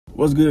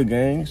What's good,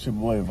 gang? It's your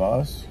boy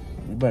Voss.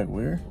 We back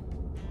where?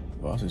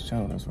 Voss's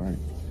channel, that's right.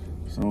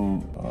 So,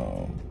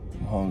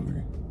 I'm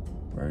hungry,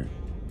 right?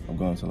 I'm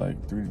going to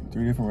like three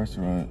different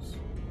restaurants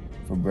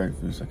for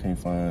breakfast. I can't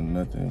find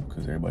nothing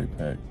because everybody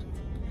packed.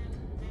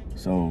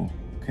 So,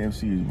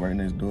 KFC is right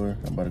next door.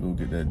 I'm about to go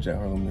get that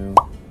HARLOW meal.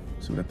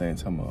 See what that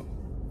thing's talking about.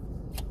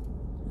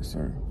 Yes,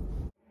 sir.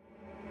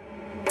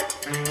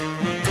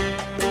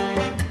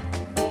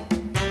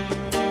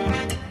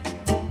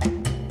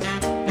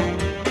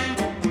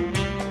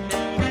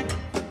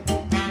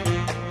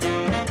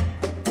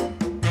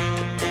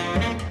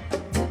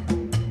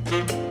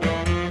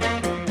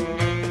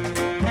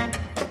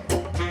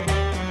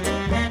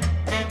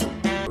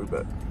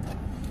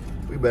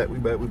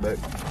 We back.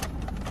 All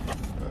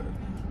right.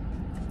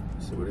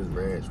 Let's see what this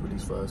ranch with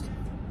these fries.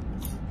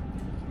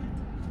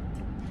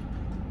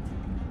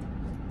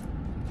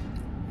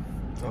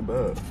 Not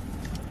bad.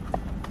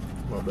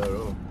 Not bad at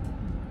all.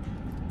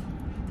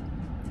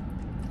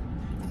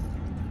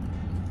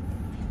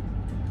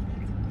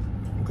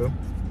 Okay.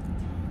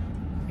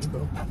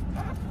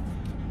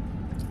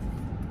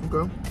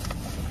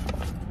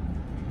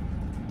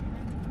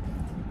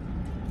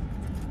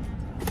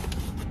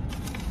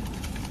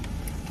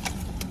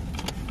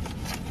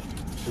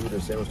 See what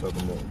the sandwich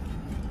talking about.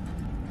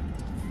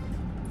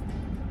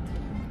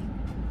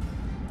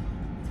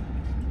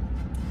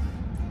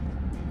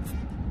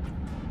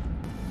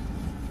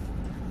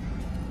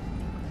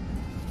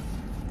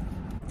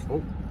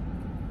 Oh.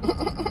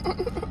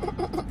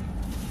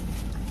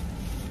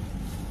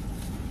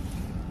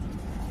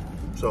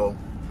 So,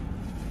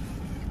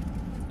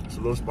 it's a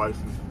little spicy,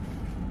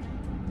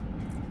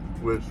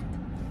 which,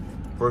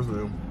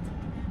 personally,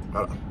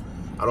 I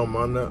don't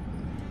mind that.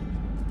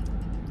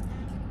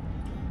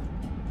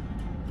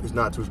 It's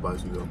not too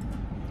spicy though,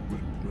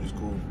 which is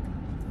cool.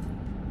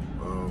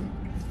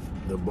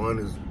 The bun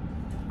is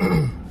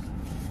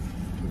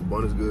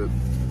good,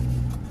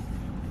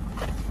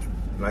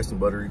 nice and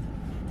buttery.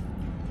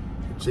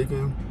 The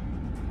chicken,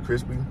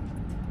 crispy,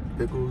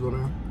 pickles on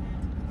there.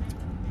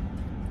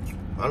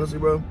 Honestly,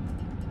 bro,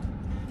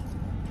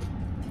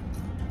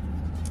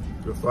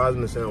 the fries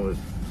in the sandwich,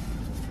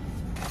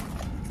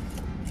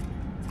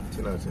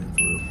 10 out of 10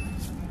 for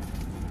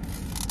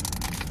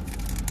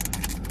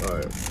real. All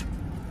right.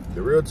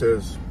 The real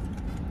test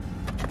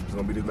is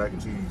gonna be this mac and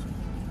cheese.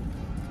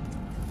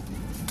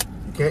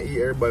 You can't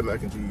eat everybody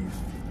mac and cheese.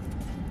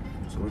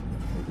 So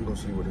we're gonna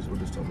see what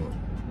this talking about.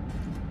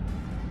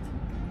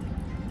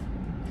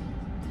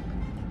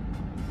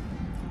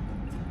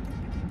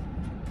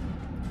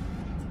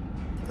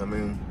 I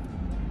mean,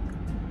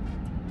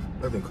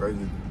 nothing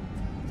crazy.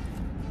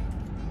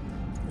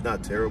 It's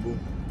not terrible,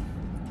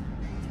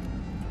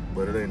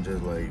 but it ain't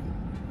just like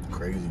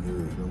crazy good,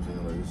 you know what I'm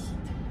saying? Like,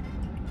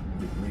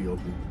 it's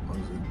mediocre,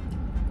 honestly.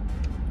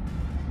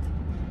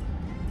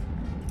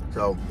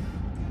 So,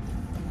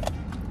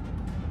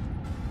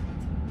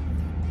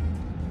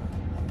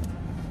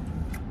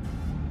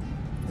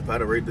 if I had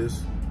to rate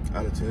this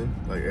out of 10,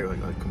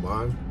 like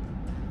combined,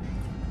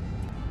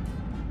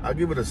 I'd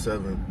give it a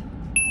 7.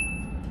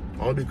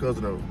 Only because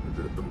of the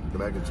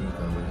mac and cheese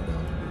kind of brings it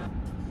down.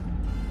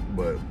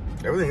 But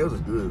everything else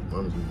is good,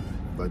 honestly.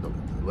 Like the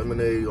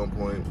lemonade on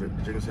point, the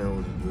chicken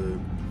sandwich is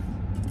good,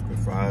 the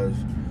fries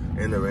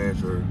and the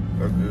ranch are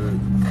good.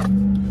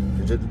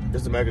 It's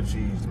just the mac and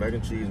cheese. The mac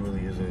and cheese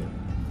really isn't,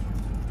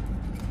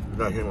 it's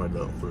not hitting like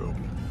that for real.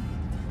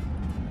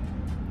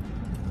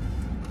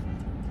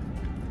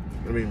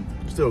 I mean,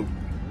 still,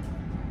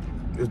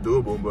 it's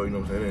doable, but you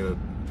know what I'm saying?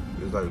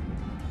 It's like,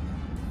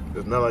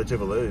 it's not like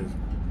Chick-fil-A's.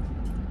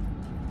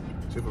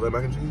 Chick-fil-A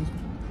mac and cheese?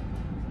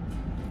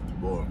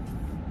 Boy.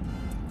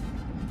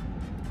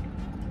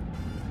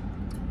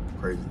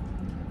 Crazy.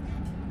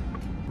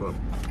 But,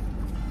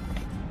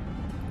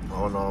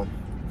 all in all,